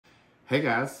Hey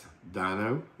guys,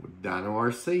 Dino with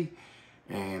DinoRC,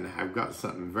 and I've got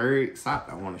something very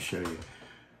exciting I want to show you.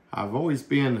 I've always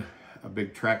been a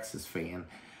big Traxxas fan,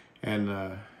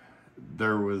 and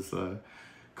there was a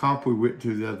comp we went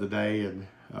to the other day, and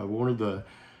one of the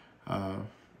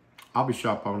hobby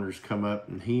shop owners come up,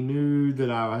 and he knew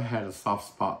that I had a soft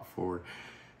spot for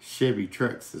Chevy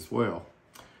trucks as well.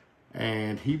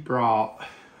 And he brought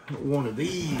one of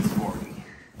these for me.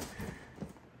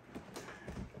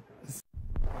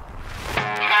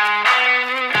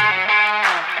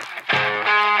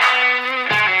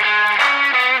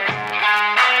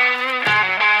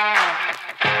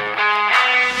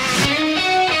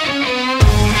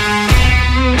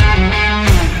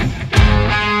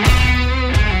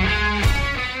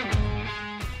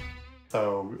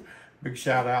 So, big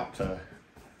shout out to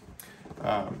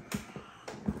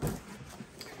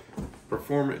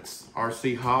Performance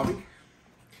RC Hobby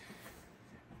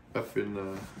up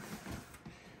in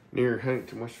near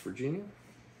Huntington, West Virginia.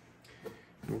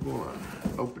 We're going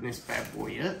to open this bad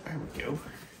boy up. There we go.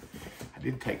 I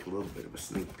did take a little bit of a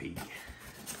sneak peek,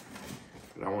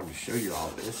 but I wanted to show you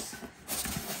all this.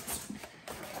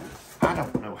 I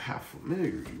don't know how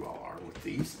familiar you all are with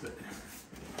these, but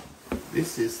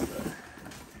this is the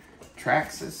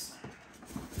Traxxas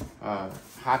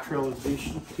High Trail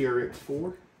Edition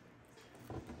TRX4.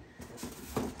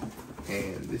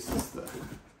 And this is the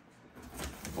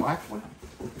black one.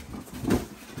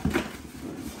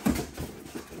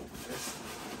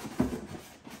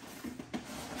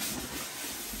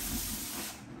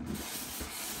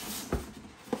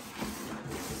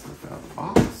 This is the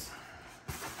box.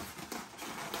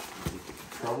 Get the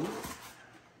controller.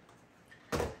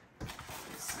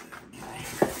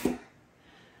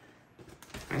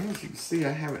 As you can see,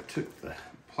 I haven't took the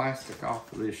plastic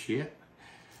off of this yet,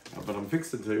 but I'm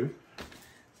fixing to.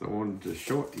 So I wanted to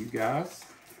show it to you guys.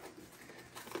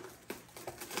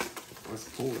 Let's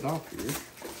pull it off here.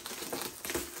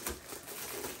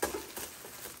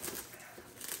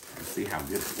 And see how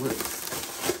good it looks.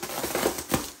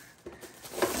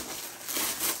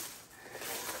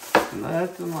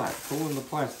 Nothing like pulling the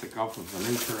plastic off of a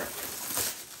new truck.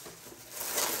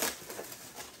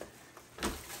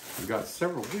 I've got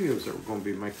several videos that we're going to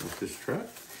be making with this truck,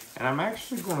 and I'm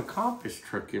actually going to comp this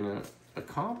truck in a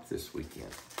comp this weekend.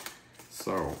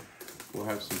 So we'll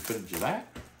have some footage of that.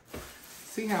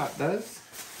 See how it does.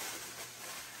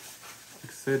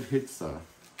 Like I said, hits get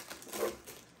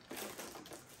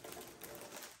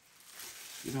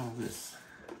all this,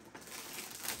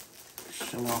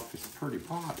 show off his pretty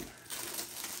body.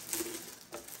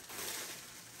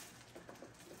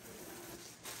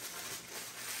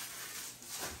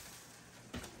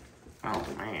 Oh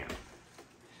man,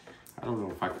 I don't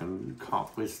know if I can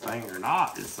comp this thing or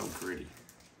not. It's so pretty.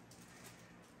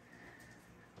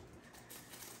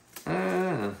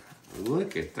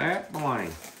 Look at that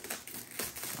blank.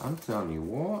 I'm telling you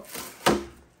what.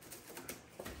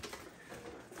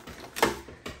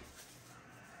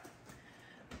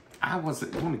 I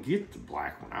wasn't going to get the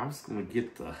black one. I was going to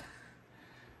get the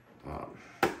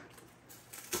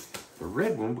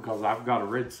red one because I've got a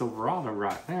red Silverado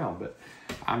right now, but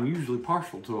I'm usually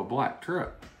partial to a black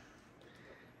truck.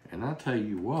 And I tell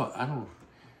you what, I don't,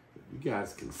 you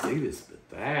guys can see this, but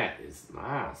that is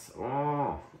nice.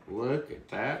 Oh, look at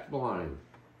that bling.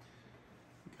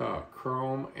 Got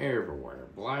chrome everywhere,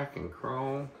 black and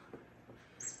chrome.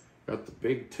 Got the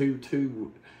big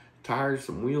 2.2 tires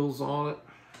and wheels on it.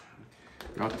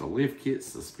 Got the lift kit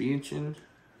suspension.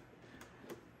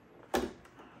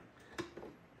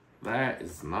 That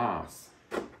is nice.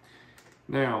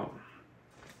 Now,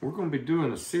 we're going to be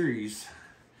doing a series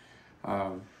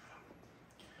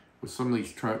with some of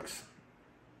these trucks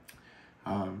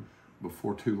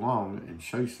before too long and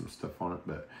show you some stuff on it.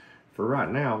 But for right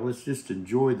now, let's just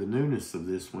enjoy the newness of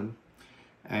this one.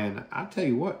 And I tell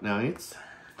you what, now it's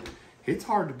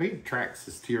hard to beat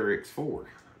Traxxas TRX4.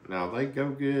 Now they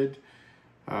go good.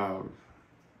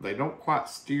 They don't quite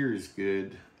steer as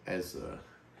good as a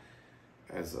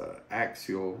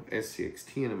axial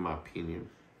SCX10 in my opinion.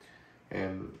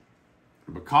 And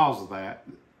because of that,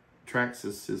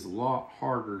 Traxxas is a lot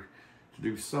harder to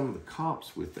do some of the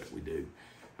comps with that we do.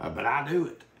 But I do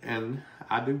it, and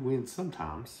I do win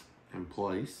sometimes in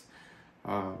place.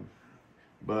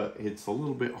 But it's a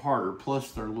little bit harder, plus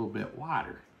they're a little bit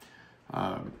wider.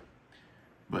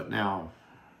 But now,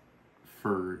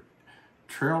 for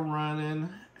trail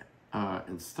running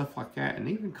and stuff like that, and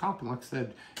even comping, like I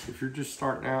said, if you're just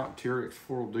starting out, TRX4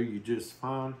 will do you just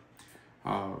fine.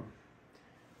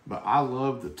 But I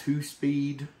love the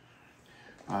 2-speed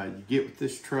you get with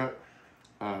this truck.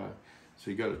 So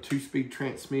you got a 2-speed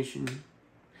transmission,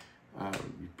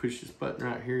 You push this button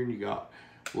right here and you got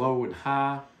low and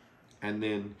high. And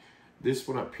then this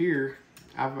one up here,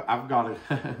 I've got it.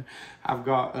 I've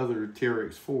got other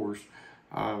TRX4s,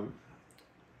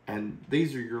 and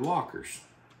these are your lockers.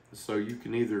 So you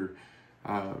can either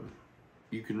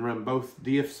you can run both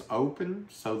diffs open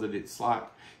so that it's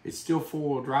still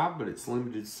four-wheel drive, but it's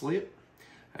limited slip,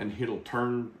 and it'll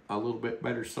turn a little bit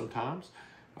better sometimes.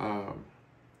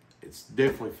 It's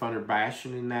definitely funner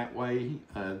bashing in that way.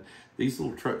 These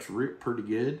little trucks rip pretty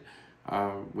good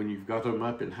when you've got them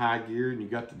up in high gear and you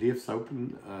got the diffs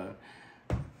open.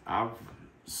 I've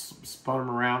spun them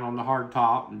around on the hard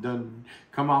top and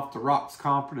come off the rocks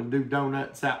comping and do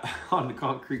donuts out on the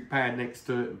concrete pad next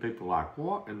to it, and people are like,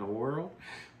 what in the world?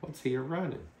 What's he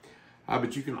running?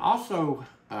 But you can also,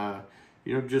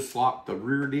 just lock the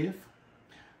rear diff.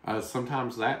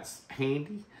 Sometimes that's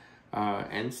handy,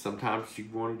 and sometimes you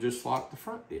want to just lock the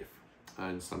front diff,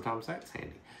 and sometimes that's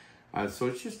handy. So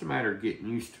it's just a matter of getting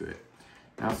used to it.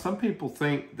 Now, some people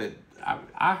think that,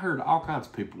 I heard all kinds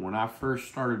of people when I first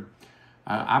started.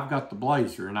 I've got the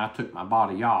Blazer, and I took my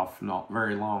body off not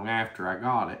very long after I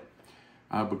got it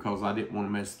because I didn't want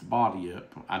to mess the body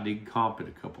up. I did comp it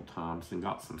a couple times and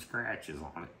got some scratches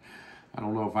on it. I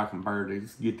don't know if I can bear to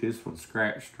get this one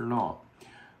scratched or not.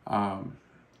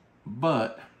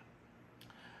 But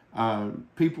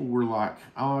people were like,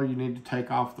 oh, you need to take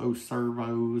off those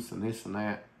servos and this and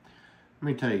that. Let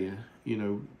me tell you,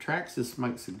 Traxxas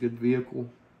makes a good vehicle.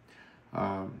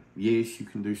 Yes, you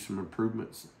can do some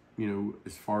improvements,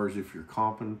 as far as if you're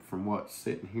comping from what's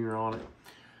sitting here on it.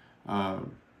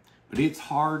 But it's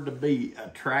hard to beat a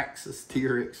Traxxas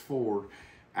TRX4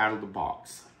 out of the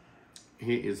box.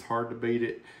 It is hard to beat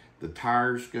it. The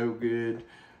tires go good.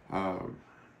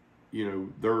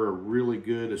 They're really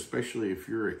good, especially if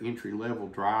you're an entry-level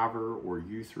driver or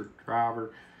youth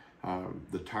driver.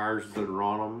 The tires that are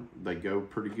on them, they go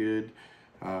pretty good.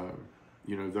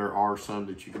 There are some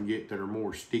that you can get that are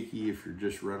more sticky if you're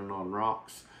just running on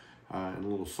rocks and a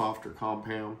little softer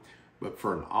compound. But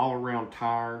for an all-around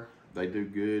tire, they do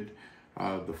good.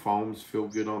 The foams feel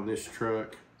good on this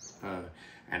truck.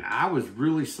 And I was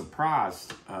really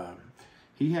surprised.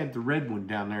 He had the red one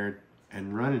down there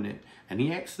and running it, and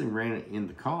he actually ran it in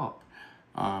the comp.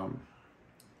 And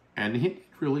it did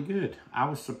really good. I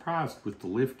was surprised with the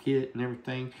lift kit and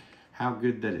everything, how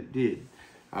good that it did.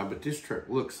 But this truck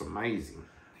looks amazing.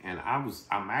 And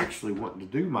I'm actually wanting to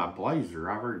do my Blazer.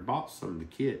 I've already bought some of the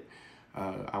kit.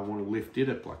 I want to lift it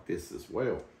up like this as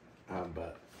well.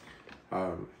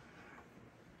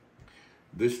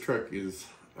 This truck is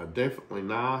definitely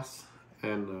nice.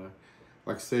 And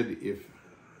like I said, if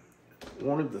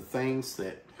one of the things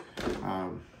that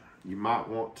you might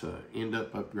want to end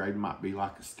up upgrading might be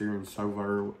like a steering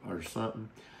servo or something.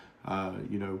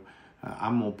 I'm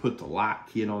going to put the light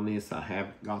kit on this. I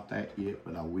haven't got that yet,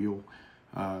 but I will.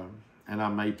 And I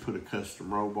may put a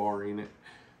custom roll bar in it.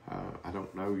 I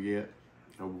don't know yet.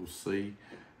 We'll see.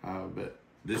 But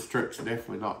this truck's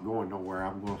definitely not going nowhere.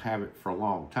 I'm going to have it for a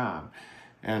long time.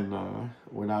 And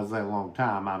when I say a long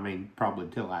time, I mean probably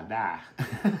till I die.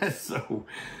 So,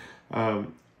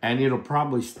 and it'll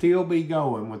probably still be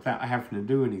going without having to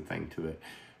do anything to it.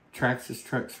 Traxxas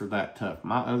trucks are that tough.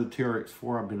 My other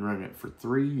TRX4, I've been running it for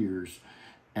 3 years,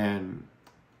 and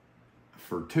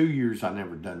for 2 years, I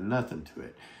never done nothing to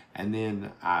it. And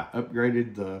then I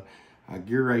upgraded the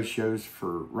gear ratios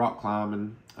for rock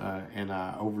climbing, and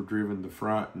I overdriven the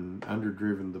front and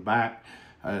underdriven the back,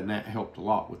 and that helped a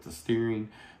lot with the steering,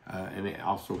 and it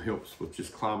also helps with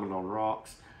just climbing on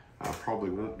rocks. I probably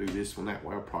won't do this one that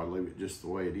way. I'll probably leave it just the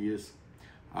way it is.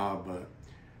 But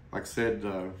like I said,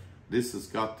 this has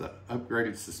got the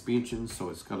upgraded suspension, so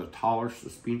it's got a taller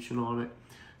suspension on it.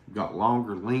 Got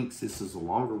longer links. This is a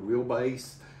longer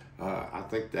wheelbase. I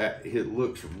think that it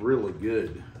looks really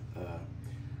good.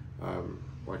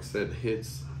 Like I said,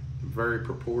 it's very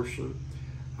proportioned,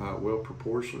 well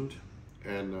proportioned,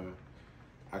 and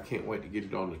I can't wait to get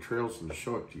it on the trails and to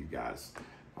show it to you guys.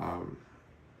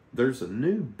 There's a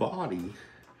new body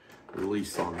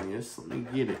release on this. Let me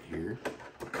get it here.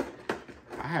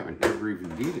 I haven't ever even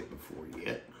did it before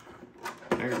yet.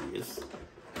 There it is.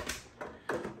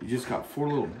 You just got 4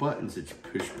 little buttons that you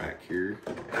push back here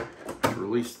to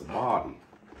release the body.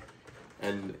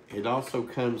 And it also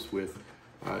comes with,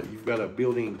 you've got a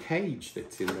built-in cage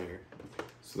that's in there.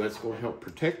 So that's going to help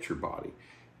protect your body.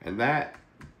 And that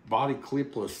body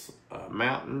clipless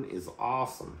mounting is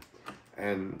awesome.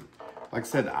 And like I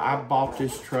said, I bought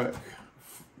this truck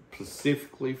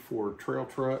specifically for a trail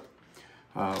truck.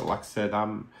 Like I said,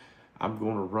 I'm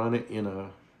going to run it in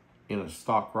a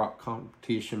stock rock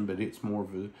competition, but it's more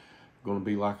of going to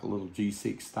be like a little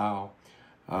G6 style.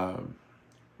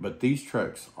 But these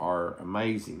trucks are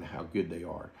amazing how good they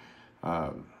are.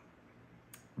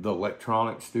 The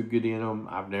electronics do good in them.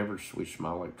 I've never switched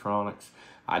my electronics.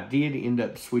 I did end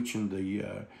up switching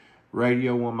the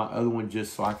radio on my other one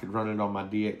just so I could run it on my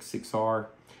DX6R.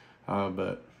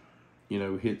 But, you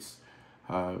know,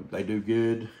 they do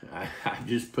good. I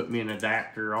just put me an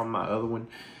adapter on my other one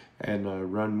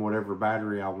and run whatever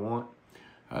battery I want.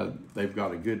 They've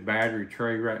got a good battery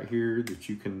tray right here that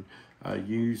you can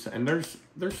use. And there's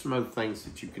some other things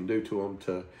that you can do to them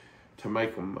to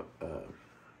make them,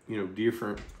 you know,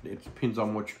 different. It depends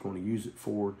on what you're going to use it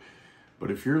for.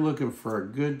 But if you're looking for a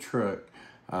good truck,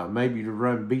 maybe to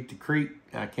run Beat the Creek,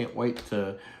 I can't wait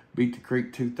to Beat the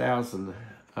Creek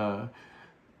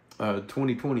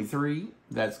 2023.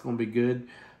 That's going to be good.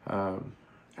 I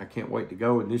can't wait to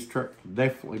go, and this truck will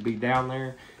definitely be down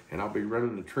there, and I'll be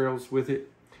running the trails with it.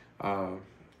 And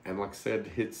like I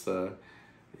said, it's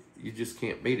you just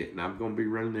can't beat it. And I'm going to be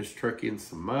running this truck in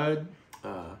some mud.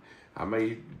 I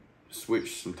may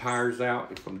switch some tires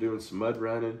out if I'm doing some mud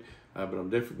running, but I'm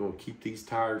definitely going to keep these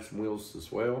tires and wheels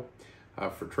as well.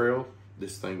 For trail,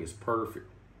 this thing is perfect.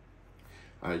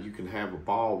 You can have a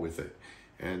ball with it.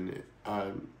 And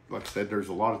like I said, there's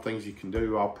a lot of things you can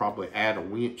do. I'll probably add a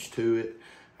winch to it.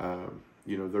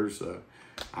 You know,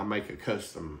 I make a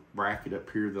custom bracket up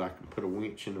here that I can put a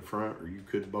winch in the front, or you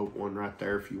could bolt one right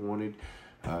there if you wanted.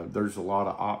 There's a lot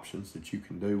of options that you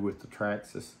can do with the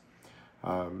Traxxas.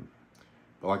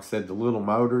 But like I said, the little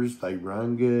motors, they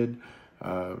run good.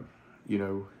 You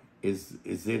know, is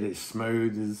it as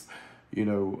smooth as, you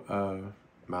know,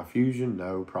 my Fusion?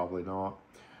 No, probably not.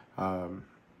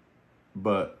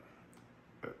 But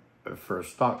for a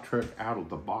stock truck out of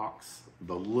the box,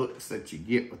 the looks that you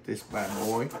get with this bad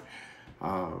boy,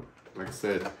 like I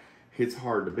said, it's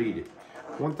hard to beat it.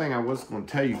 One thing I was going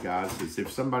to tell you guys is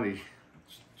if somebody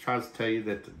tries to tell you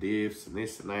that the diffs and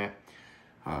this and that,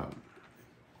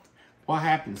 what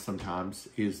happens sometimes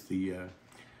is the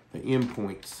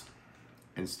endpoints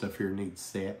and stuff here needs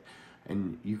set,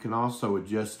 and you can also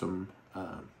adjust them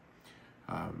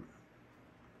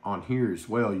on here as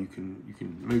well. You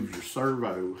can move your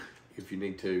servo if you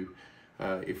need to.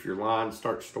 If your line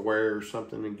starts to wear or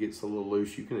something and gets a little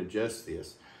loose, you can adjust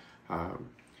this.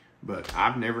 But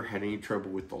I've never had any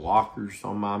trouble with the lockers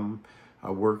on my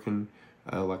working.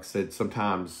 Like I said,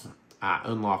 sometimes I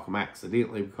unlock them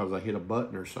accidentally because I hit a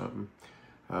button or something.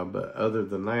 But other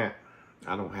than that,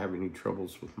 I don't have any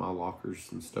troubles with my lockers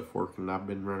and stuff working. I've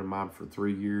been running mine for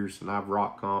 3 years, and I've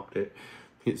rock comped it.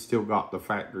 It's still got the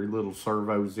factory little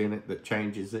servos in it that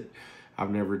changes it.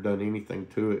 I've never done anything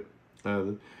to it.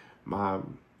 My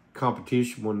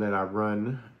competition one that I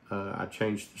run, I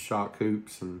changed the shock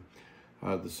hoops and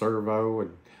the servo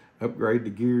and upgrade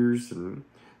the gears, and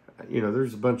you know,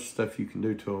 there's a bunch of stuff you can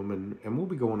do to them, and we'll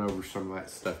be going over some of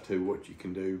that stuff too, what you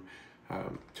can do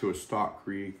to a stock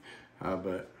rig.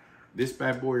 But this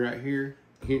bad boy right here,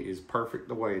 it is perfect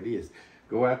the way it is.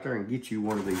 Go out there and get you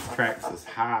one of these Traxxas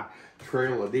High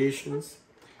Trail Editions.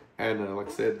 And like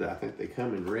I said, I think they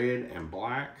come in red and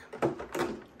black.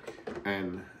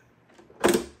 And,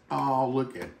 oh,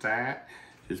 look at that.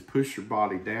 Just push your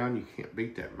body down. You can't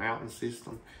beat that mountain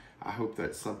system. I hope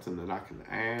that's something that I can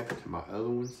add to my other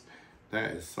ones.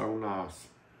 That is so nice.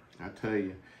 I tell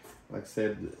you, like I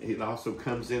said, it also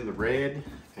comes in the red,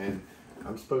 and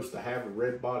I'm supposed to have a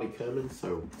red body coming,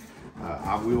 so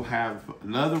I will have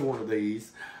another one of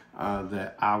these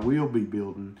that I will be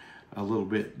building a little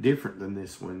bit different than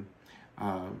this one,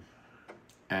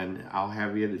 and I'll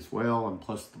have it as well, and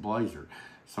plus the Blazer.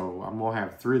 So I'm gonna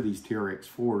have 3 of these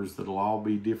TRX4s that'll all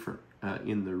be different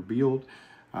in their build,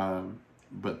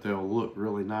 but they'll look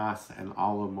really nice, and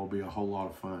all of them will be a whole lot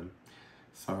of fun.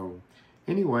 So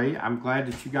anyway, I'm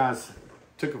glad that you guys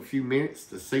took a few minutes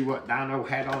to see what Dino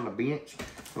had on the bench.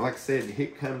 And like I said,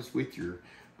 it comes with your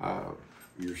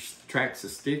Traxxas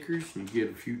stickers. You get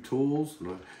a few tools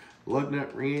and a lug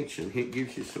nut wrench, and it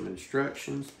gives you some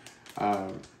instructions.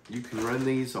 You can run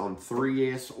these on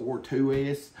 3S or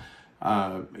 2S.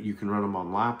 You can run them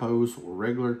on lipos or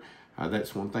regular.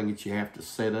 That's one thing that you have to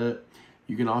set up.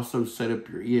 You can also set up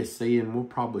your ESC, and we'll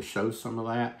probably show some of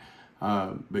that.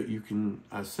 But you can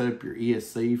set up your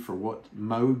ESC for what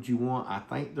mode you want. I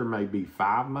think there may be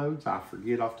 5 modes. I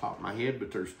forget off the top of my head,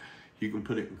 but you can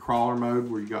put it in crawler mode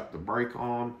where you got the brake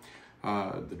on,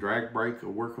 the drag brake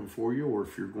working for you, or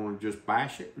if you're going to just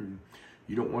bash it and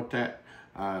you don't want that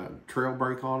trail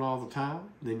brake on all the time,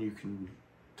 then you can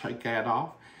take that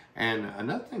off. And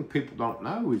another thing people don't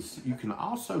know is you can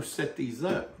also set these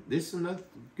up. This is another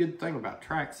good thing about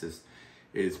Traxxas,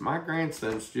 is my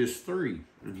grandson's just 3,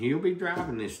 and he'll be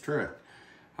driving this truck.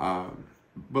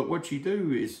 But what you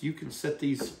do is you can set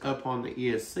these up on the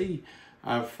ESC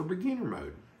for beginner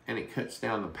mode, and it cuts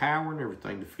down the power and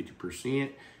everything to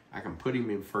 50%. I can put him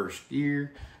in first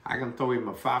gear. I can throw him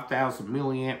a 5,000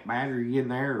 milliamp battery in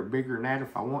there, or bigger than that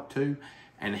if I want to,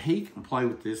 and he can play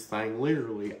with this thing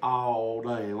literally all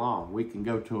day long. We can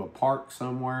go to a park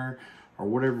somewhere or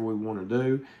whatever we want to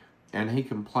do, and he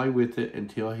can play with it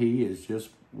until he is just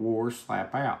wore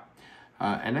slap out.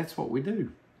 And that's what we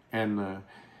do. And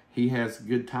he has a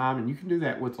good time, and you can do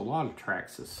that with a lot of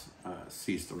Traxxas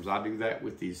systems. I do that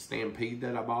with the Stampede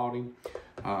that I bought him.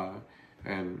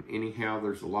 And anyhow,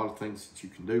 there's a lot of things that you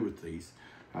can do with these.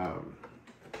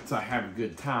 So I have a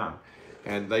good time.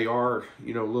 And they are,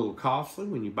 you know, a little costly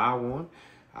when you buy one.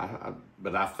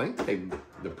 But I think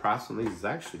the price on these has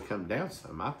actually come down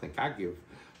some. I think I give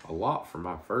a lot for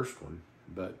my first one.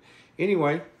 But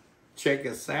anyway, check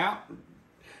us out,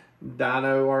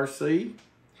 DinoRC,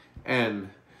 and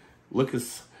look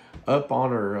us up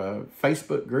on our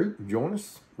Facebook group and join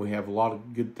us. We have a lot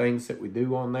of good things that we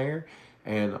do on there.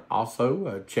 And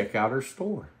also check out our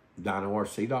store,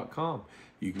 DinoRC.com.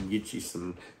 You can get you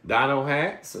some dino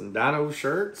hats and dino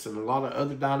shirts and a lot of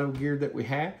other dino gear that we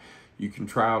have. You can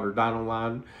try out our dino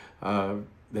line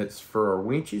that's for our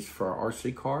winches, for our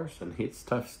RC cars, and it's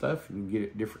tough stuff. You can get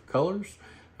it different colors.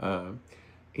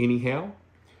 Anyhow,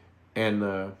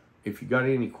 and if you got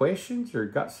any questions or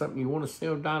got something you want to see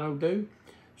on Dino do,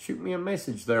 shoot me a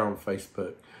message there on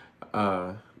Facebook.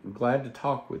 I'm glad to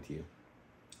talk with you.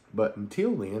 But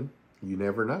until then, you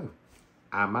never know.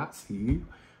 I might see you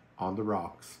on the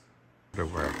rocks.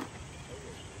 Everywhere.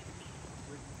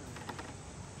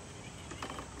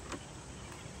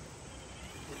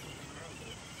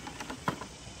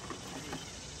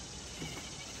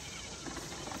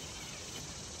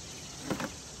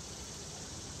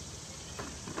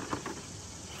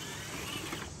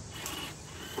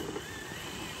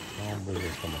 I don't believe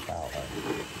it's going to foul out.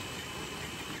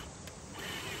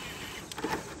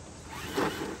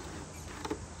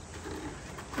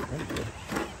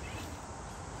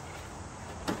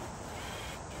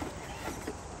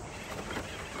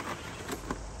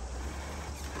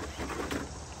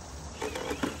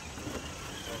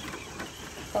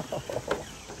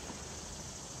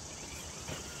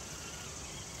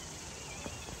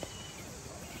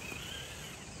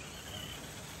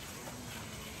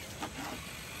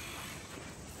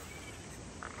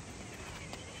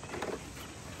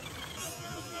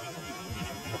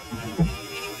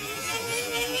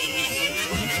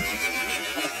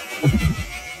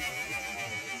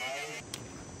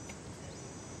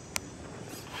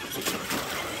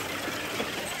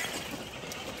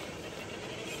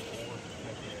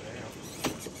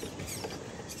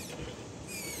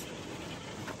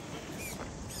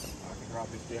 Drop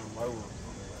this down lower.